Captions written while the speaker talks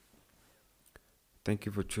Thank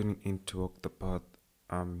you for tuning in to Walk the Path.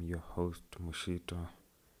 I'm your host, Mushito.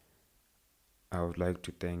 I would like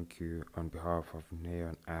to thank you on behalf of Neo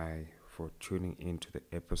and I for tuning into the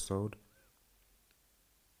episode,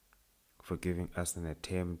 for giving us an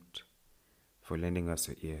attempt, for lending us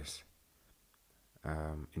your ears.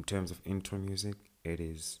 In terms of intro music, it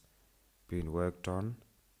is being worked on.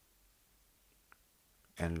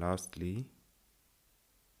 And lastly,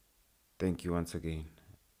 thank you once again.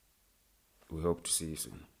 We hope to see you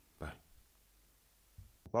soon. Bye.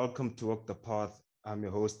 Welcome to Walk the Path. I'm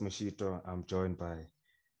your host, Mashito. I'm joined by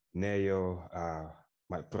Neo,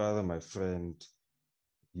 my brother, my friend,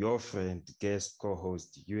 your friend, guest,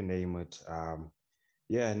 co-host, you name it.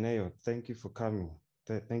 Neo, thank you for coming.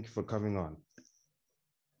 Thank you for coming on.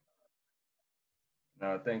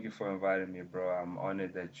 No, thank you for inviting me, bro. I'm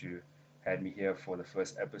honored that you had me here for the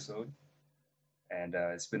first episode. And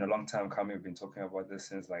it's been a long time coming. We've been talking about this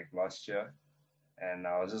since like last year. And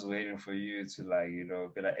I was just waiting for you to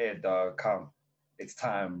be like, hey, dog, come. It's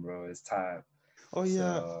time, bro. It's time. Oh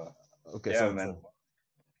yeah. So, Okay, yeah, so, man. so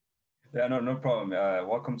Yeah, no problem.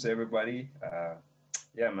 Welcome to everybody.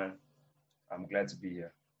 Yeah, man. I'm glad to be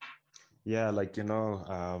here. yeah,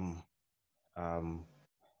 um,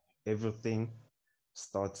 everything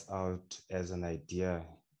starts out as an idea.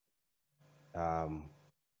 Um,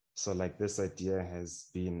 so like this idea has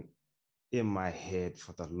been in my head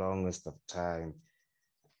for the longest of time.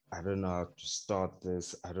 I don't know how to start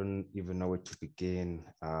this. I don't even know where to begin.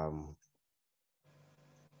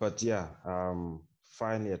 But yeah,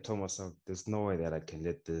 finally I told myself there's no way that I can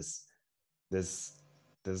let this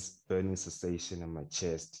this burning sensation in my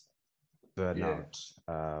chest burn Yeah.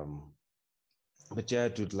 out. But yeah,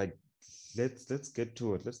 dude, like let's get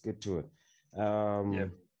to it. Let's get to it. Yeah.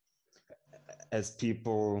 Um, as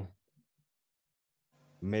people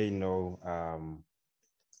may know,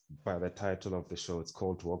 by the title of the show, it's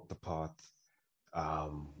called Walk the Path.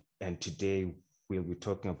 And today we'll be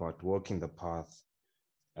talking about walking the path.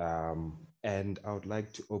 And I would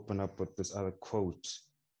like to open up with this other quote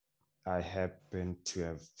I happen to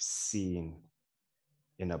have seen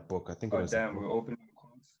in a book. I think it Oh, was a damn. book. We're opening the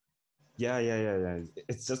quotes. Yeah.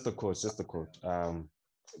 It's just a quote, it's just a quote.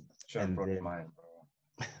 Sure, And bro. then Mine,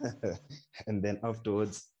 bro. and then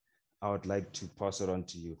afterwards, I would like to pass it on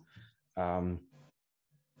to you. Um,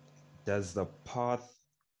 does the path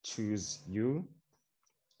choose you,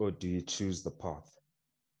 or do you choose the path?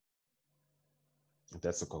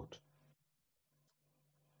 That's a quote.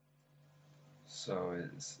 So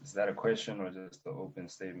is that a question or just an open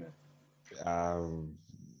statement? Um,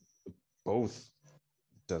 both.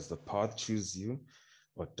 Does the path choose you,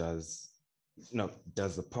 or does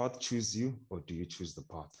the path choose you, or do you choose the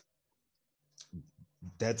path?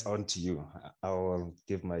 That's on to you. I'll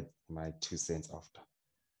give my 2 cents after.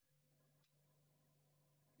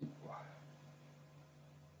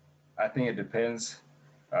 I think it depends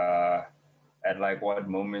uh, at like what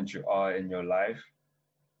moment you are in your life.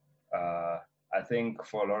 Uh, I think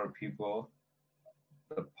for a lot of people,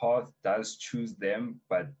 the path does choose them,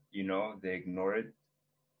 but they ignore it.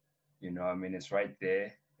 I mean, it's right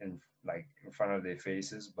there in front of their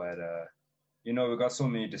faces, but we got so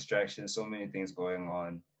many distractions, so many things going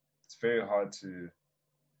on. It's very hard to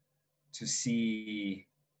see,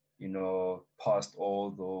 past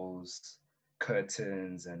all those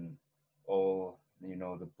curtains and all,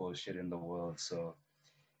 the bullshit in the world. So,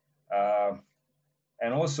 uh,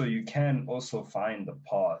 and also you can also find the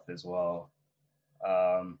path as well.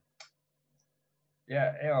 Um,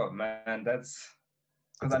 yeah, man, that's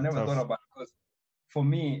because I It's a never thought tough about it. Because for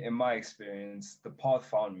me, in my experience, the path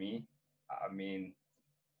found me. I mean,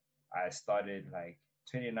 I started like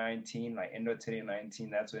 2019, like end of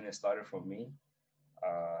 2019. That's when it started for me.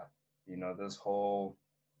 Uh, this whole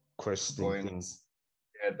questioning going things.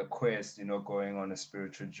 the quest, going on a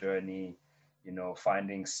spiritual journey,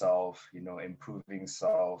 finding self, improving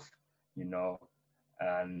self, you know,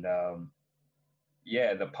 and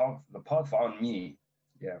yeah, the path found me.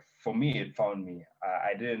 Yeah, for me, it found me.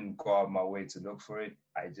 I didn't go out my way to look for it.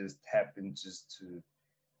 I just happened just to,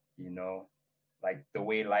 you know, like the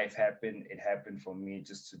way life happened, it happened for me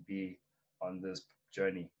just to be on this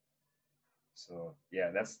journey. So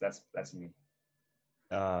yeah, that's me.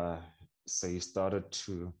 Uh, so you started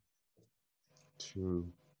to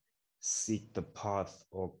seek the path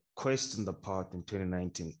or question the path in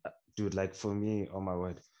 2019. Dude, like for me, oh my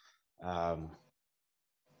word, um,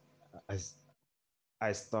 I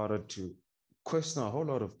I started to question a whole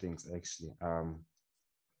lot of things actually.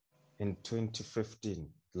 In 2015,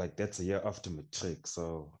 like that's a year after matric,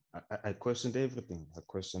 so I questioned everything.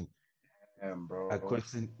 Damn, I bro.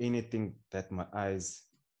 questioned anything that my eyes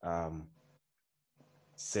um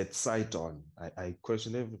set sight on. I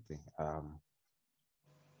question everything.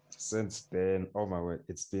 Since then, oh my word,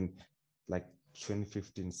 it's been like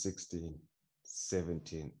 2015, 16,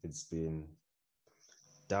 17. It's been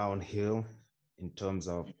downhill in terms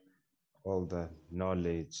of all the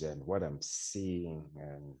knowledge and what I'm seeing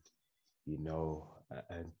and,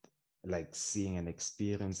 and like seeing and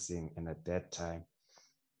experiencing. And at that time,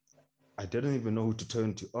 I didn't even know who to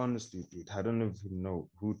turn to, honestly, dude. I don't even know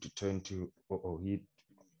who to turn to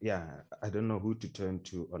yeah, I don't know who to turn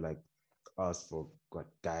to or like ask for God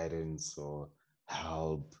guidance or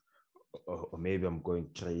help, or maybe I'm going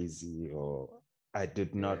crazy, or I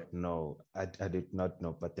did not know. I did not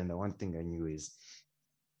know. But then the one thing I knew is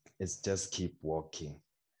just keep walking.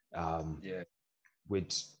 Yeah.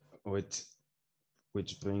 Which which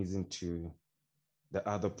which brings into the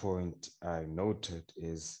other point I noted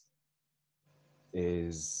is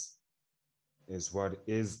what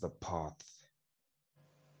is the path?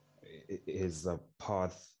 Is the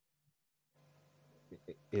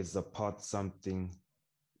path something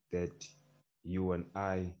that you and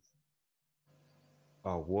I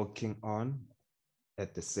are working on?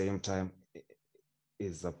 At the same time,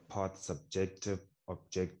 is the path subjective,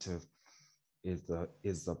 objective? Is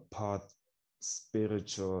the path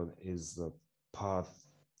spiritual? Is the path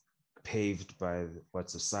paved by what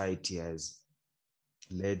society has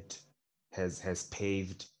led, has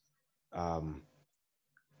paved?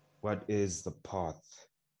 What is the path?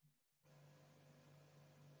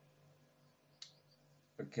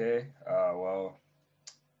 Okay. Well,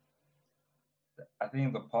 I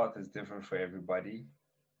think the path is different for everybody.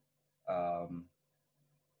 Um,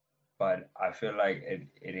 but I feel like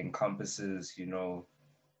it encompasses,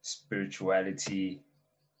 spirituality,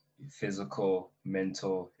 physical,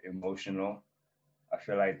 mental, emotional. I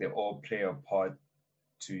feel like they all play a part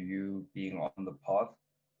to you being on the path.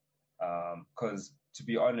 Because to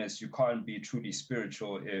be honest, you can't be truly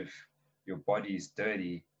spiritual if your body is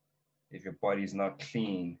dirty, if your body is not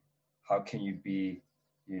clean. How can you be,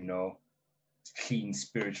 you know, clean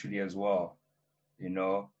spiritually as well? You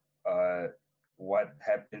know, uh, what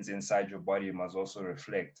happens inside your body must also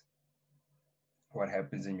reflect what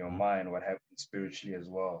happens in your mind, what happens spiritually as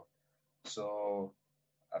well. So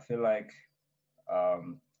I feel like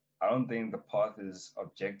um, I don't think the path is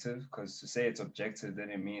objective, because to say it's objective, then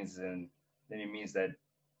it means that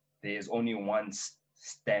there is only one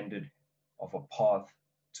standard of a path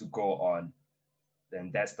to go on.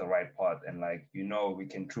 Then that's the right path. And like we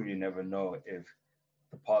can truly never know if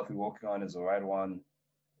the path we're walking on is the right one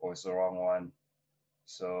or it's the wrong one.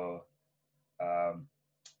 So um,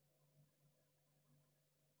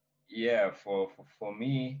 yeah, for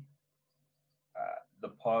me, the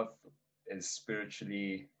path is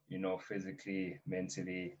spiritually, physically,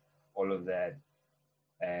 mentally, all of that.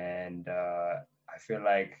 And I feel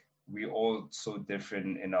like we all so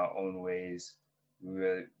different in our own ways.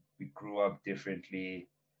 We grew up differently.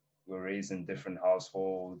 We were raised in different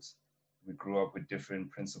households. We grew up with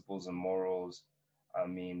different principles and morals. I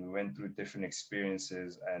mean, we went through different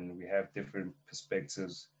experiences and we have different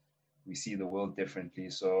perspectives. We see the world differently.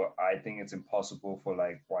 So I think it's impossible for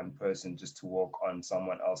like one person just to walk on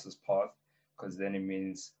someone else's path, because then it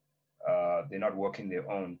means they're not walking their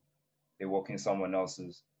own, they're walking someone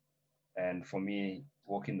else's. And for me,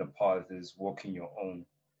 walking the path is walking your own.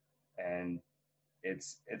 And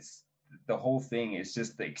it's the whole thing is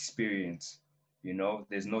just the experience.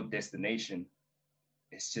 There's no destination.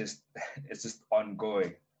 It's just it's just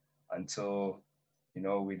ongoing until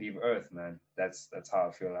we leave Earth, man. That's how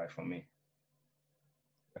I feel like for me.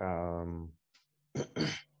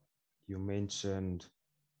 You mentioned,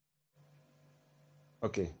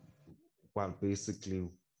 okay, well, basically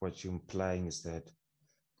what you're implying is that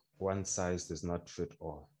one size does not fit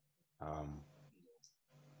all.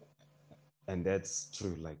 And that's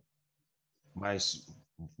true. Like my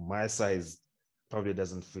size probably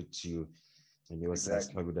doesn't fit you, and your size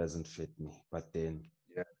Exactly. probably doesn't fit me.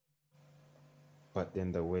 Yeah. But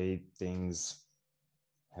then the way things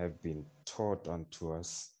have been taught onto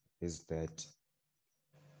us is that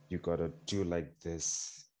you gotta do like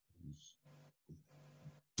this,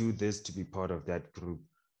 do this to be part of that group,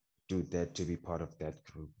 do that to be part of that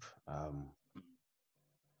group.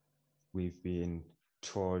 We've been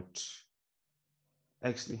taught,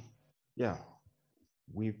 actually, yeah,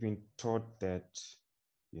 we've been taught that,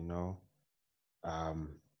 you know, um,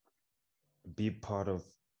 be part of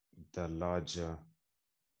the larger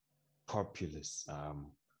populace.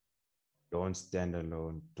 Don't stand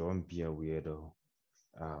alone. Don't be a weirdo.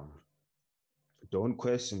 Um, don't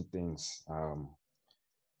question things.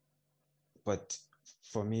 But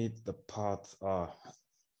for me, the path,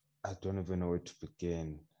 I don't even know where to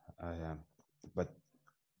begin. I but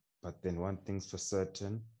but then one thing's for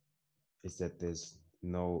certain is that there's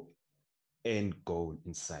no end goal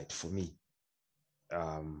in sight for me.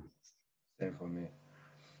 Same for me.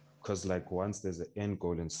 Because like once there's an end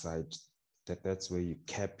goal in sight, that's where you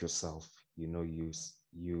cap yourself. You know, you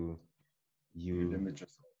You limit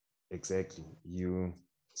yourself. exactly you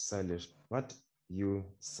sell your what you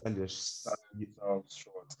sell your Sell yourself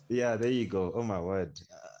short. yeah, there you go. Oh my word.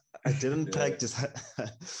 I didn't practice.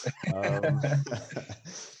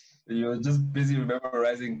 You're just busy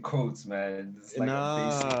memorizing quotes, man. It's like a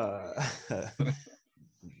basic.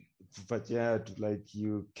 But yeah, like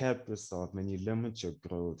you cap yourself, man. You limit your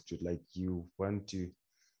growth. Like you want to,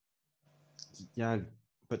 yeah.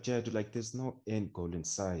 But yeah, like there's no end goal in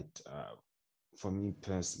sight. For me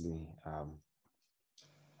personally,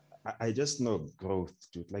 I just know growth,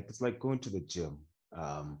 dude. Like it's like going to the gym.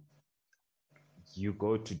 Um, you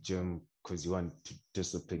go to gym because you want to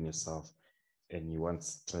discipline yourself and you want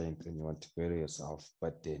strength and you want to better yourself.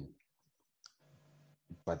 But then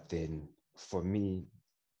for me,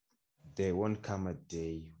 there won't come a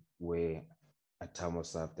day where I tell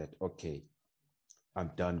myself that, okay,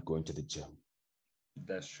 I'm done going to the gym.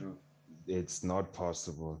 That's true. It's not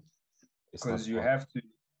possible. It's Because not you have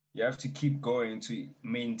to keep going to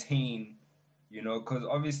maintain, because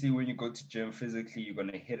obviously when you go to gym physically, you're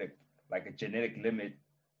gonna hit a genetic limit.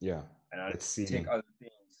 yeah, And that unless you take ceiling. other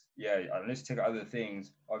things, yeah, unless you take other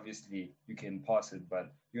things, obviously you can pass it,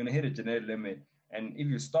 but you're gonna hit a genetic limit. And if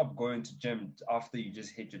you stop going to gym after you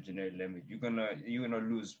just hit your genetic limit, you're gonna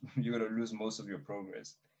lose you're gonna lose most of your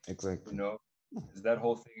progress. You Exactly. know, it's that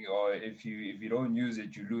whole thing. Or if you don't use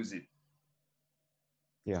it, you lose it.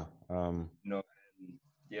 Yeah. You know, and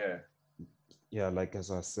yeah, Yeah, like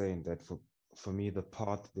as I was saying, that for me, the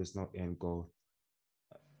path, there's no end goal.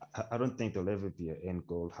 I don't think there'll ever be an end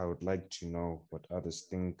goal. I would like to know what others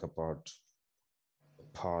think about the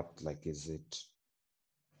path. Like, is it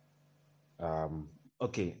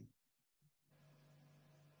okay?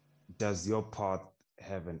 Does your path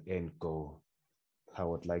have an end goal? I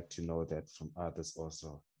would like to know that from others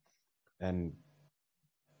also. And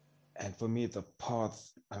and for me, the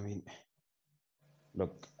path, I mean,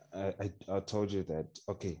 look, I told you that,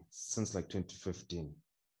 okay, since like 2015,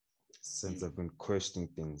 since I've been questioning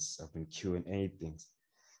things, I've been Q&A things.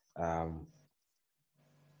 Um,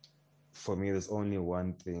 for me, there's only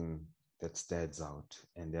one thing that stands out,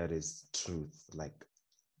 and that is truth. Like,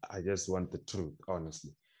 I just want the truth,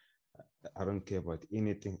 honestly. I don't care about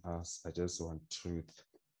anything else. I just want truth.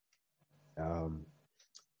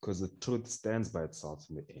 Because the truth stands by itself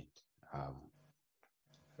in the end. Um,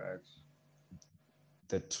 facts.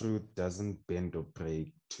 the truth doesn't bend or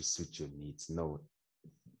break to suit your needs. No,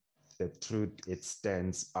 the truth, it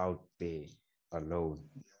stands out there alone.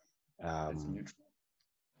 It's Um, neutral.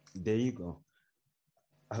 there you go.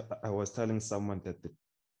 I was telling someone that the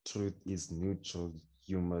truth is neutral.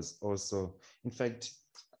 You must also, in fact,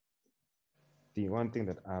 the one thing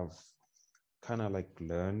that I've kind of like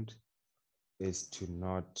learned is to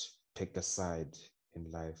not pick a side in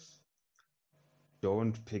life.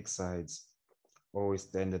 Don't pick sides. Always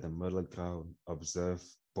stand at the middle ground, observe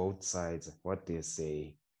both sides, what they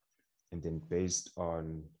say, and then based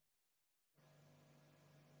on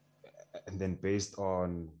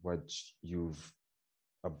what you've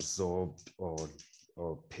absorbed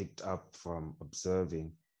or picked up from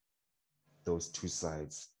observing those two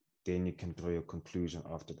sides, then you can draw your conclusion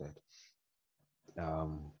after that.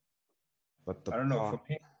 But the I don't know. part, For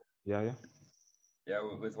me, yeah, yeah,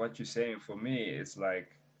 with what you're saying, for me, it's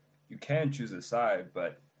like you can choose a side,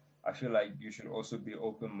 but I feel like you should also be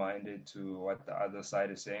open-minded to what the other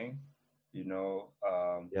side is saying.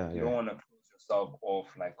 yeah, You yeah. don't want to close yourself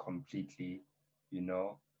off like completely, you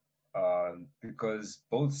know, because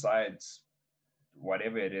both sides,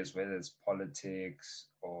 whatever it is, whether it's politics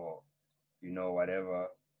or whatever,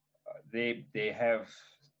 they have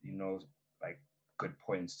you know like good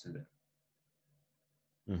points to them.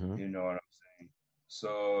 Mm-hmm. You know what I'm saying?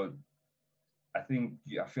 So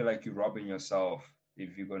I feel like you're robbing yourself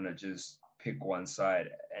if you're gonna just pick one side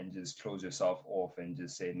and just close yourself off and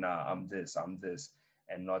just say, nah, I'm this,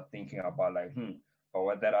 and not thinking about like, but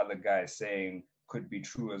what that other guy is saying could be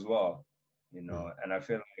true as well, And I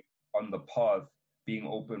feel like on the path, being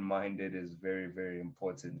open-minded is very, very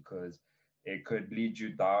important because it could lead you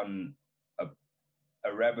down a,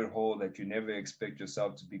 a rabbit hole that you never expect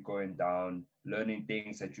yourself to be going down, learning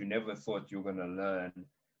things that you never thought you were gonna learn,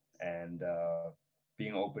 and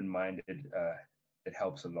being open-minded, it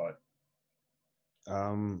helps a lot.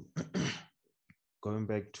 Um, going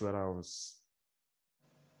back to what I was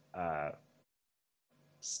uh,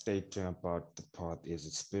 stating about the path. Is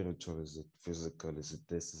it spiritual? Is it physical? Is it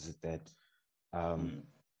this? Is it that?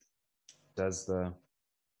 Does the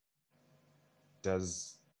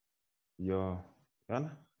does your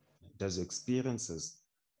does experiences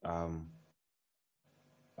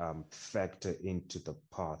factor into the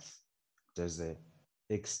path? Does the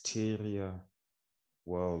exterior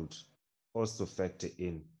world also factor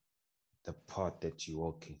in the path that you're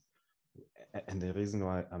walking? And the reason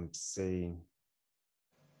why I'm saying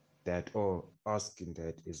that or asking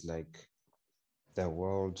that is like the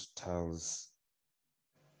world tells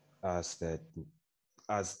us that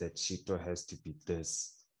Shito has to be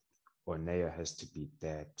this or Naya has to be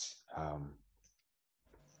that.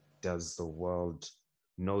 Does the world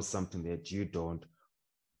know something that you don't,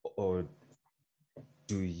 or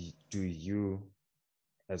do you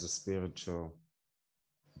as a spiritual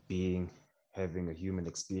being having a human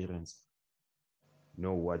experience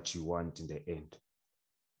know what you want in the end?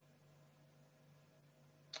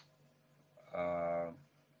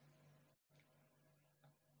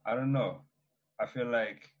 I don't know. I feel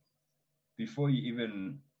like before you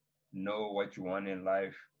even know what you want in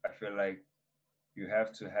life, I feel like you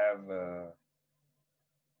have to have a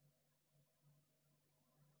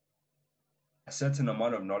certain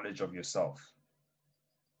amount of knowledge of yourself.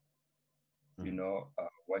 You know,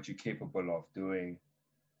 what you're capable of doing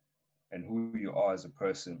and who you are as a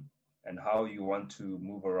person and how you want to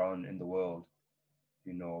move around in the world.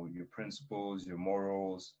 You know, your principles, your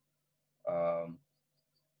morals,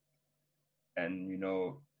 and, you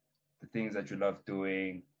know, the things that you love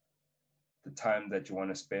doing, the time that you want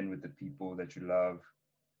to spend with the people that you love.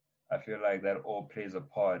 I feel like that all plays a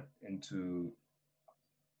part into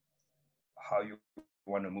how you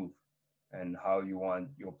want to move and how you want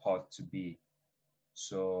your path to be.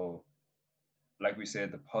 So, like we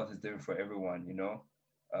said, the path is different for everyone, you know?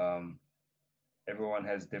 Everyone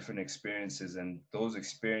has different experiences, and those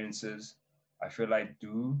experiences, I feel like,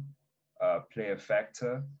 do play a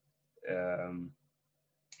factor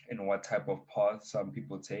in what type of path some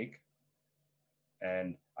people take.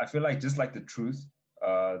 And I feel like, just like the truth,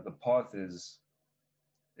 the path is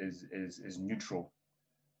neutral.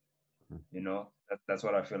 You know, that's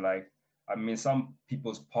what I feel like. I mean, some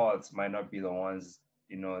people's paths might not be the ones,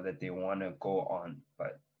 you know, that they want to go on,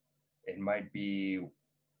 but it might be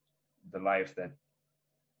the life that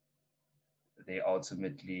they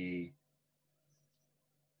ultimately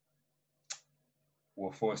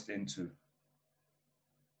were forced into.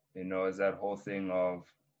 You know, is that whole thing of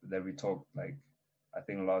that we talked, like, I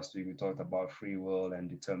think last week we talked about free will and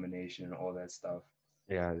determination and all that stuff.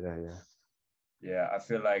 Yeah. Yeah, I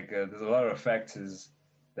feel like there's a lot of factors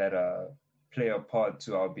that play a part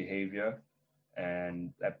to our behavior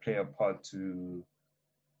and that play a part to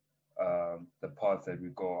the path that we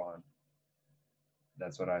go on.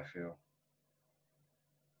 That's what I feel.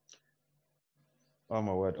 Oh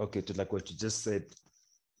my word. Okay, to like what you just said,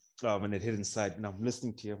 and it hit inside. And I'm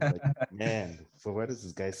listening to you. I'm like, man, for what is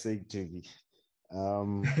this guy saying to me?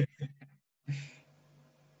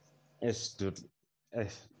 Yes, dude.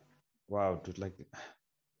 Wow, dude. Like,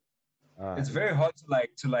 it's very hard to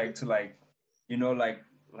like, you know, like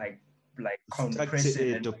structure compress it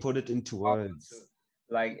it and or like, put it into words.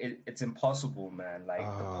 like it's impossible, man. Like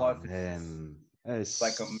the Oh path man, is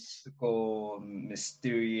like a mystical,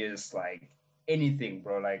 mysterious, like anything,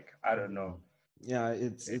 bro. Like I don't know. Yeah,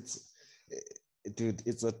 dude,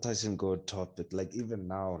 it's a touch and go topic. Like even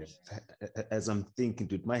now, as I'm thinking,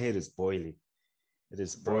 dude, my head is boiling. It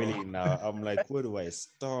is boiling now. I'm like, where do I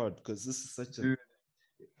start? Because this is such a, Dude,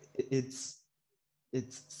 it's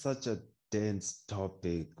such a dense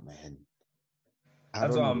topic, man. I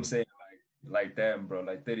that's don't what I'm even. saying. Like damn, bro.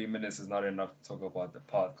 Like 30 minutes is not enough to talk about the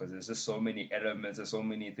path because there's just so many elements. There's so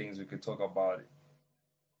many things we could talk about.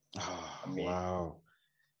 I Oh, mean, wow.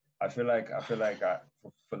 I feel like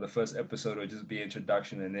for the first episode it'll just be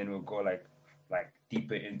introduction, and then we'll go like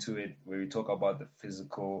deeper into it where we talk about the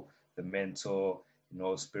physical, the mental, you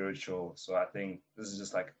know, spiritual. So I think this is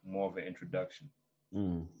just like more of an introduction.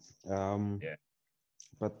 Mm. Yeah.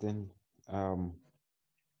 But then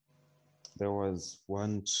there was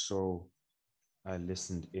one show I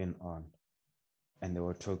listened in on, and they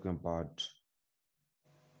were talking about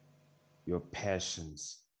your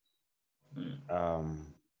passions.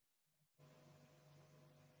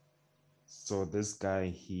 So this guy,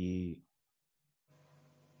 he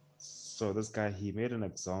made an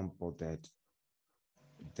example that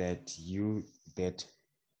you that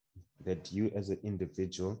that you as an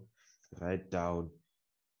individual write down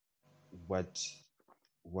what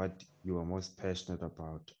you are most passionate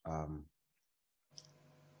about,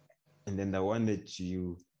 and then the one that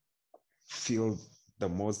you feel the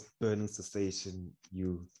most burning sensation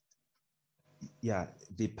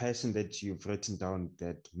the passion that you've written down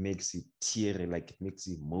that makes you teary, like it makes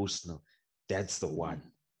you emotional, that's the one.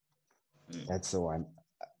 That's the one.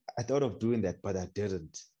 I thought of doing that, but I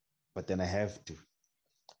didn't. But then I have to.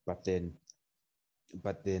 But then,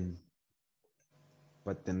 but then,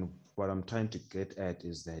 but then what I'm trying to get at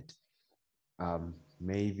is that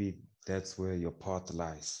maybe that's where your path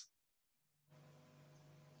lies.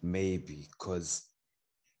 Maybe because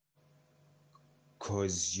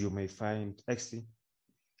you may find, actually,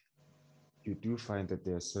 you do find that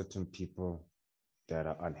there are certain people that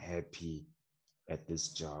are unhappy at this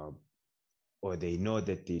job, or they know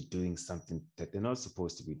that they're doing something that they're not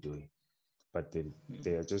supposed to be doing, but then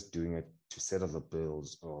they are just doing it to settle the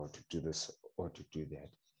bills or to do this or to do that.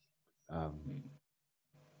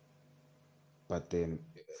 But then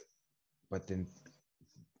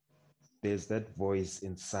there's that voice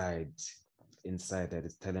inside that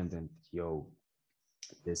is telling them, yo,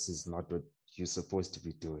 this is not what you're supposed to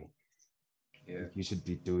be doing. Yeah. You should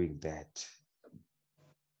be doing that.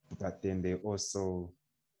 But then they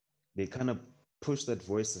kind of push that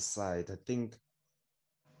voice aside. I think,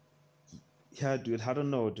 yeah, dude, I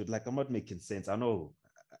don't know, dude. Like, I'm not making sense. I know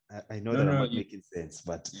No, that I'm no, not making sense,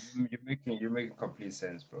 but you're making complete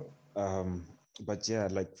sense, bro. But yeah,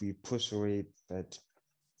 like we push away that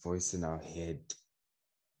voice in our head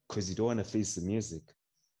because you don't want to face the music.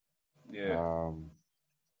 Yeah.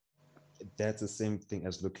 That's the same thing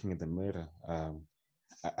as looking in the mirror.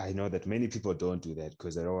 I know that many people don't do that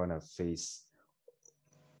because they don't want to face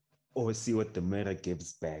or see what the mirror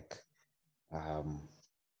gives back.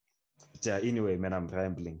 Yeah, anyway, man, I'm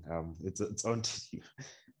rambling. It's on to you.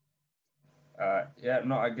 Yeah,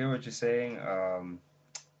 no, I get what you're saying.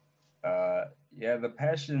 Yeah, the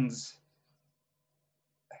passions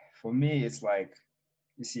for me, it's like,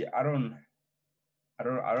 you see, I don't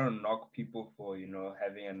knock people for,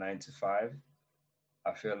 having a 9 to 5.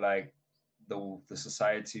 I feel like the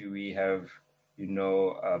society we have,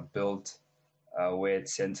 built, where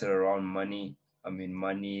it's centered around money. I mean,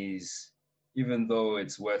 money is, even though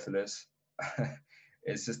it's worthless,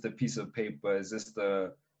 it's just a piece of paper. It's just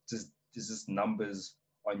numbers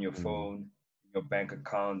on your phone, your bank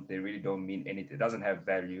account. They really don't mean anything. It doesn't have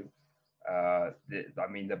value.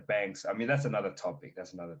 The banks. I mean, that's another topic.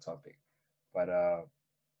 But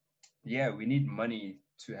yeah, we need money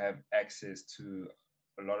to have access to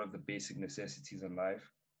a lot of the basic necessities in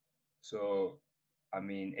life. So, I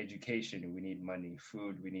mean, education, we need money.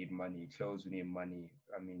 Food, we need money. Clothes, we need money.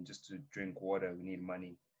 I mean, just to drink water, we need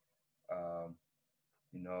money. Um,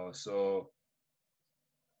 so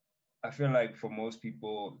I feel like for most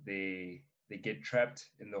people, they get trapped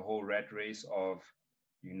in the whole rat race of,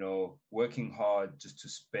 working hard just to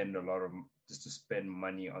spend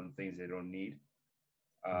money on things they don't need,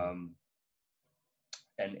 and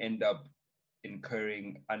end up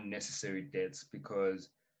incurring unnecessary debts,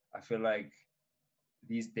 because I feel like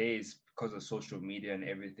these days, because of social media and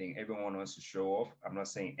everything, everyone wants to show off. I'm not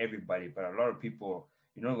saying everybody, but a lot of people,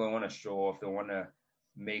 they want to show off. They want to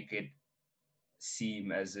make it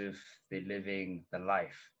seem as if they're living the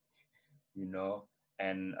life,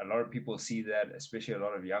 and a lot of people see that, especially a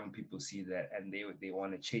lot of young people see that, and they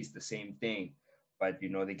want to chase the same thing, but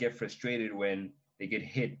they get frustrated when they get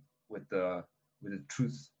hit with the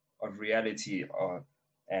truth of reality,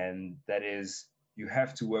 and that is, you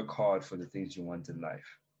have to work hard for the things you want in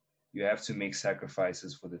life. You have to make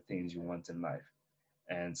sacrifices for the things you want in life,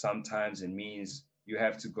 and sometimes it means you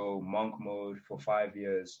have to go monk mode for 5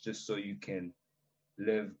 years just so you can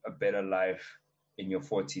live a better life in your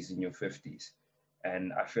 40s, in your 50s.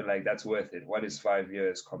 And I feel like that's worth it. What is 5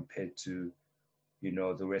 years compared to,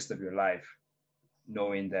 the rest of your life,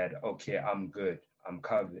 knowing that, okay, I'm good, I'm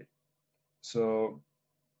covered. So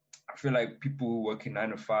I feel like people who work in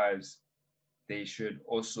 9 to 5s, they should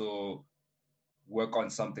also work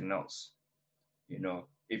on something else.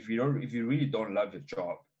 If you really don't love your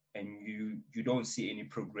job and you don't see any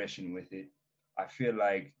progression with it, I feel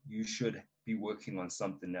like you should be working on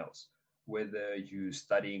something else, whether you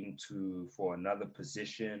studying for another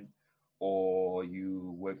position, or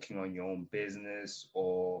you working on your own business,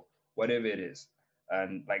 or whatever it is.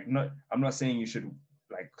 And like, I'm not saying you should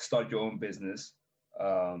like start your own business,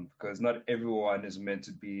 because not everyone is meant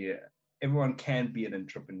to be. Everyone can be an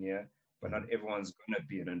entrepreneur, but not everyone's gonna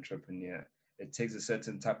be an entrepreneur. It takes a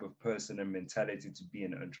certain type of person and mentality to be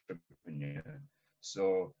an entrepreneur.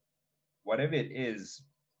 So whatever it is,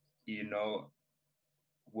 you know,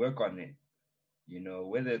 work on it,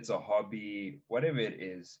 whether it's a hobby, whatever it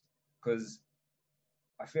is. Because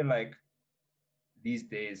I feel like these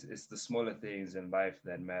days it's the smaller things in life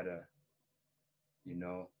that matter. you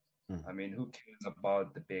know. Mm. I mean, who cares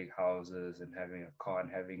about the big houses and having a car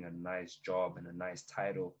and having a nice job and a nice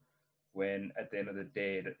title when at the end of the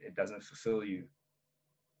day it doesn't fulfill you,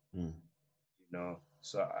 Mm. you know?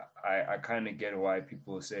 So I kind of get why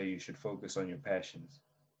people say you should focus on your passions,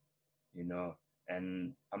 you know?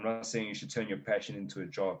 And I'm not saying you should turn your passion into a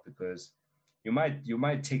job because you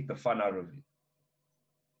might take the fun out of it.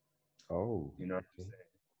 Oh, You know what I'm okay.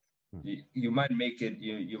 saying? Mm. You might make it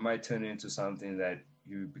you might turn it into something that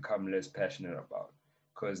you become less passionate about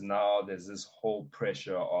because now there's this whole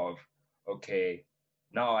pressure of okay,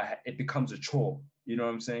 now it becomes a chore, you know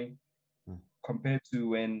what I'm saying, Mm. compared to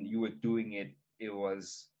when you were doing it, you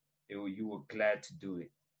were glad to do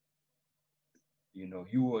it, you know,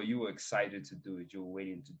 you were excited to do it, you were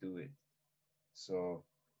waiting to do it. So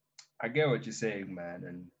I get what you're saying, man.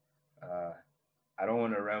 And uh I don't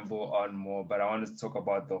want to ramble on more, but I want to talk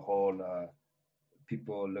about the whole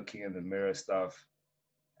people looking in the mirror stuff.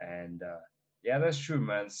 And yeah, that's true,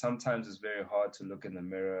 man. Sometimes it's very hard to look in the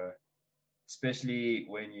mirror, especially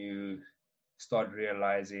when you start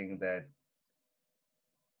realizing that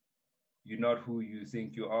you're not who you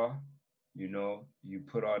think you are. You know, you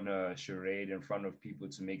put on a charade in front of people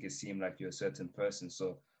to make it seem like you're a certain person.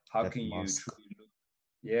 So how That can you mask. truly look?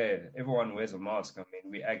 Yeah, everyone wears a mask. I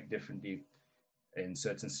mean, we act differently in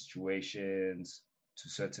certain situations to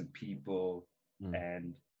certain people. Mm.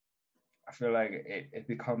 And I feel like it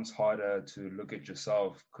becomes harder to look at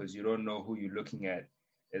yourself because you don't know who you're looking at.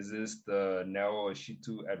 Is this the Neo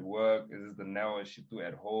Shitu at work? Is this the Neo Shitu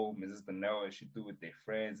at home? Is this the Neo Shitu with their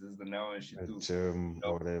friends? Is this the Neo A Shitu, germ you know,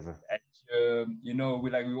 or whatever. at you know,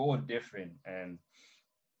 we're all different. And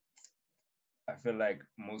I feel like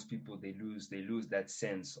most people they lose that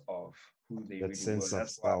sense of who they That really were. sense of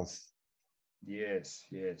That's why self. yes.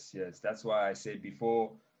 That's why I say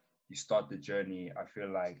before you start the journey, I feel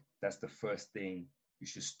like that's the first thing you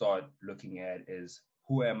should start looking at is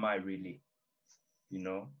who am I really? You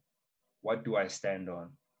know, what do I stand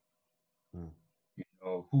on? Mm. You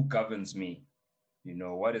know, who governs me? You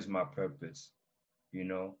know, what is my purpose? You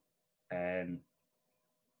know, and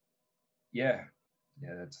yeah,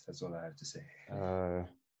 yeah, that's all I have to say. Uh,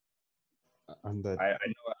 on that, I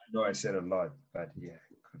know I said a lot, but yeah.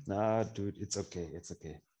 nah, dude, it's okay. It's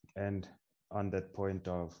okay. And on that point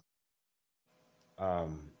of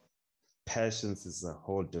um, passions is a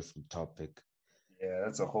whole different topic. Yeah,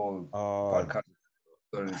 that's a whole Oh, podcast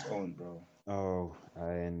on its own, bro. oh,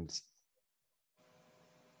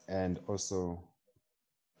 and also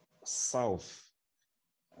self,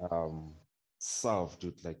 um, self,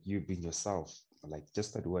 dude, like you being yourself, like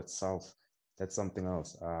just that word self, that's something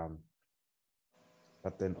else.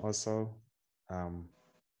 But then also, um,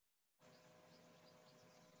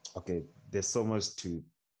 okay, there's so much to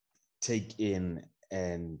take in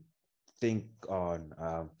and think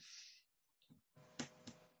on.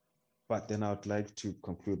 But then I'd like to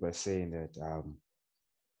conclude by saying that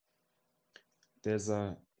there's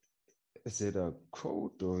a, is it a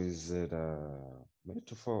quote or is it a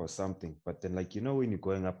metaphor or something? But then, like, you know, when you're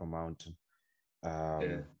going up a mountain, Yeah,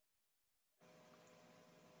 um,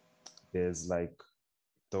 there's like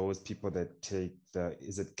those people that take the,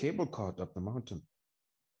 is it cable cart up the mountain?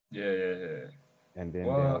 yeah. And then they'll,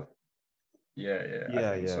 Well, yeah, I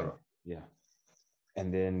yeah, think yeah, so. yeah.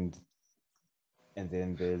 And then, and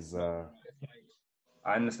then there's, No, it's like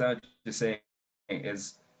I understand what you're saying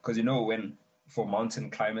is because you know when for mountain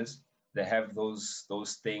climbers they have those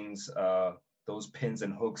things those pins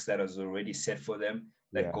and hooks that is already set for them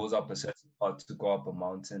that yeah, goes up a certain path to go up a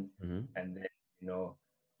mountain, mhm. and then you know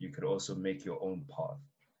you could also make your own path,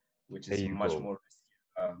 which There is you much go. more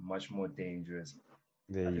much more dangerous.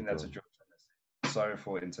 There I you think that's go. what you're trying to say. Sorry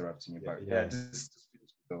for interrupting you, Yeah, but yeah, yeah. just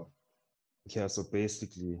finish it though. Yeah, so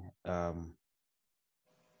basically,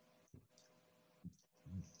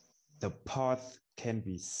 the path can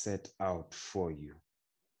be set out for you,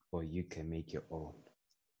 or you can make your own.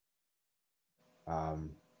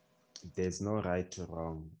 Um, there's no right or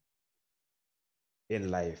wrong in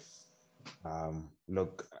life.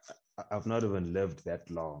 Look, I've not even lived that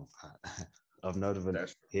long. I've not even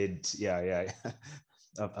That's hit, yeah.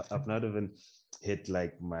 I've not even hit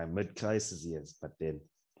like my mid-crisis years, but then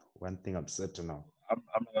one thing I'm certain of. I'm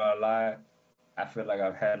not gonna lie. I feel like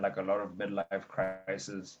I've had like a lot of midlife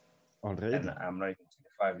crises, and Already. I'm not even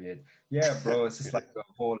 25 yet. Yeah, bro, it's just like a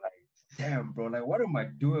whole like, damn, bro, like what am I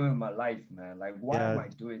doing in my life, man? Like, why am Yeah, I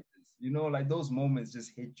doing this? You know, like those moments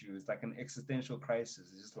just hit you. It's like an existential crisis.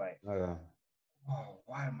 It's just like, uh, oh,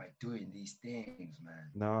 why am I doing these things, man?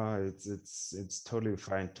 no, it's totally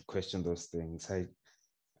fine to question those things.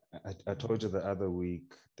 I told you the other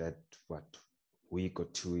week that what? week or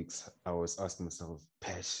 2 weeks, I was asking myself,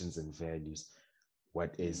 passions and values,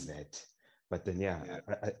 what is that? But then, yeah,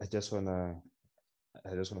 I just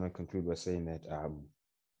wanna conclude by saying that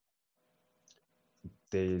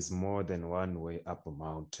there is more than one way up a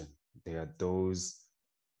mountain. There are those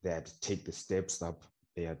that take the steps up.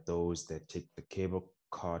 There are those that take the cable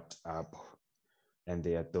cart up, and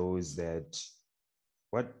there are those that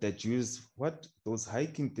use those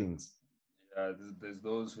hiking things. There's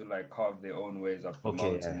those who like carve their own ways up the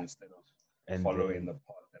Okay, mountain instead of and following then the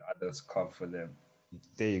path that others carve for them.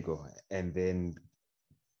 there you go. And then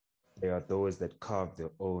there are those that carve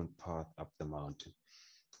their own path up the mountain.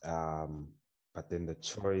 Um, but then the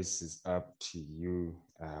choice is up to you.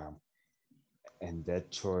 And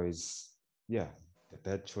that choice, yeah,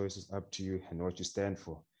 that choice is up to you and what you stand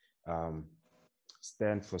for. Um,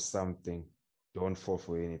 stand for something, don't fall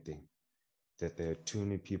for anything. That there are too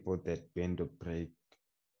many people that bend or break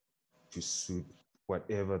to suit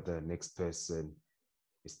whatever the next person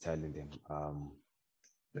is telling them.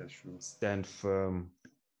 That's true. Stand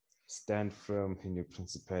firm in your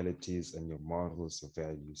principalities and your morals, your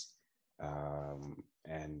values,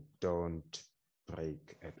 and don't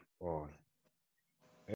break